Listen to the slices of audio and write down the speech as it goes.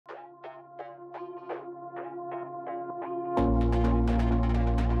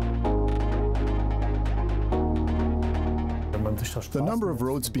The number of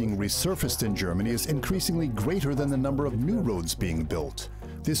roads being resurfaced in Germany is increasingly greater than the number of new roads being built.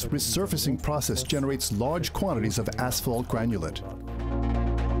 This resurfacing process generates large quantities of asphalt granulate.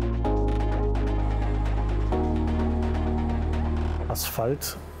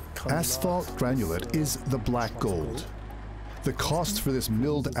 Asphalt granulate is the black gold. The costs for this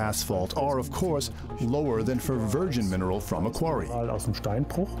milled asphalt are, of course, lower than for virgin mineral from a quarry.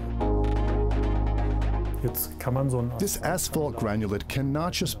 This asphalt granulate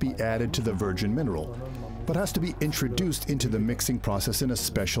cannot just be added to the virgin mineral, but has to be introduced into the mixing process in a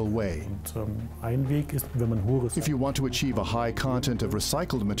special way. If you want to achieve a high content of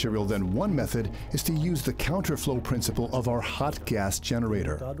recycled material, then one method is to use the counterflow principle of our hot gas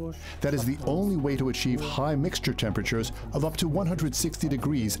generator. That is the only way to achieve high mixture temperatures of up to 160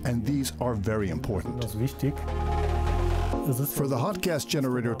 degrees, and these are very important. For the hot gas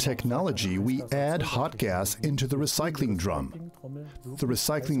generator technology, we add hot gas into the recycling drum. The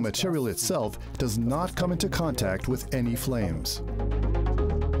recycling material itself does not come into contact with any flames.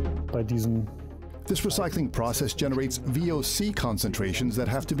 This recycling process generates VOC concentrations that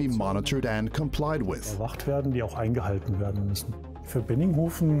have to be monitored and complied with.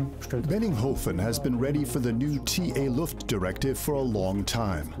 Benninghoven has been ready for the new TA-Luft directive for a long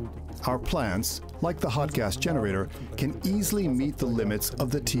time. Our plants, like the hot gas generator, can easily meet the limits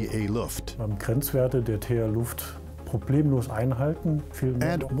of the TA-Luft.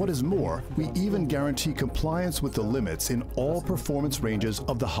 And what is more, we even guarantee compliance with the limits in all performance ranges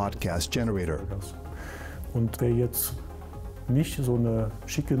of the hot gas generator.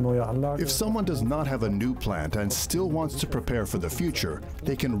 If someone does not have a new plant and still wants to prepare for the future,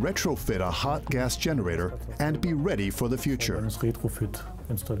 they can retrofit a hot gas generator and be ready for the future.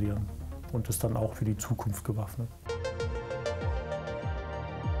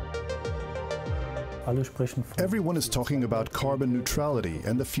 Everyone is talking about carbon neutrality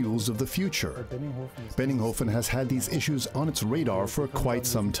and the fuels of the future. Benninghoven has had these issues on its radar for quite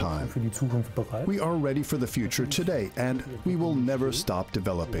some time. We are ready for the future today, and we will never stop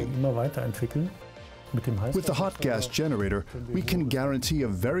developing. With the hot gas generator, we can guarantee a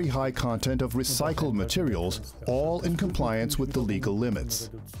very high content of recycled materials, all in compliance with the legal limits.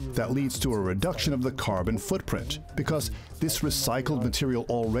 That leads to a reduction of the carbon footprint, because this recycled material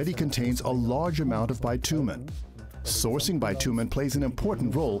already contains a large amount of bitumen. Sourcing bitumen plays an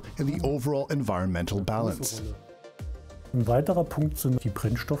important role in the overall environmental balance.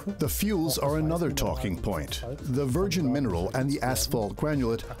 The fuels are another talking point. The virgin mineral and the asphalt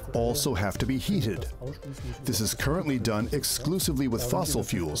granulate also have to be heated. This is currently done exclusively with fossil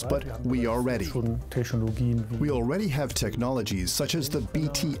fuels, but we are ready. We already have technologies such as the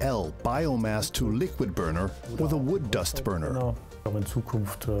BTL, biomass to liquid burner, or the wood dust burner.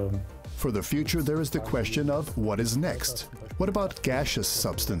 For the future, there is the question of what is next. What about gaseous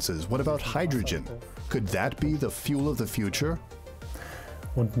substances? What about hydrogen? Could that be the fuel of the future?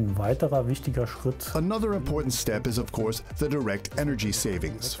 Another important step is, of course, the direct energy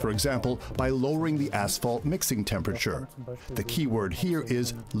savings, for example, by lowering the asphalt mixing temperature. The key word here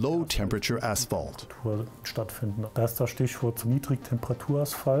is low-temperature asphalt.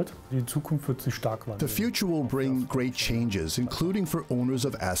 The future will bring great changes, including for owners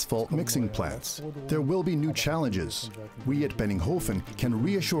of asphalt mixing plants. There will be new challenges. We at Benninghoven can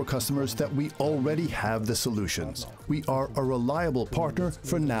reassure customers that we already have the solutions. We are a reliable partner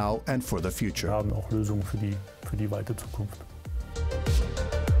for now and for the future. Wir haben auch Lösungen für die weite Zukunft.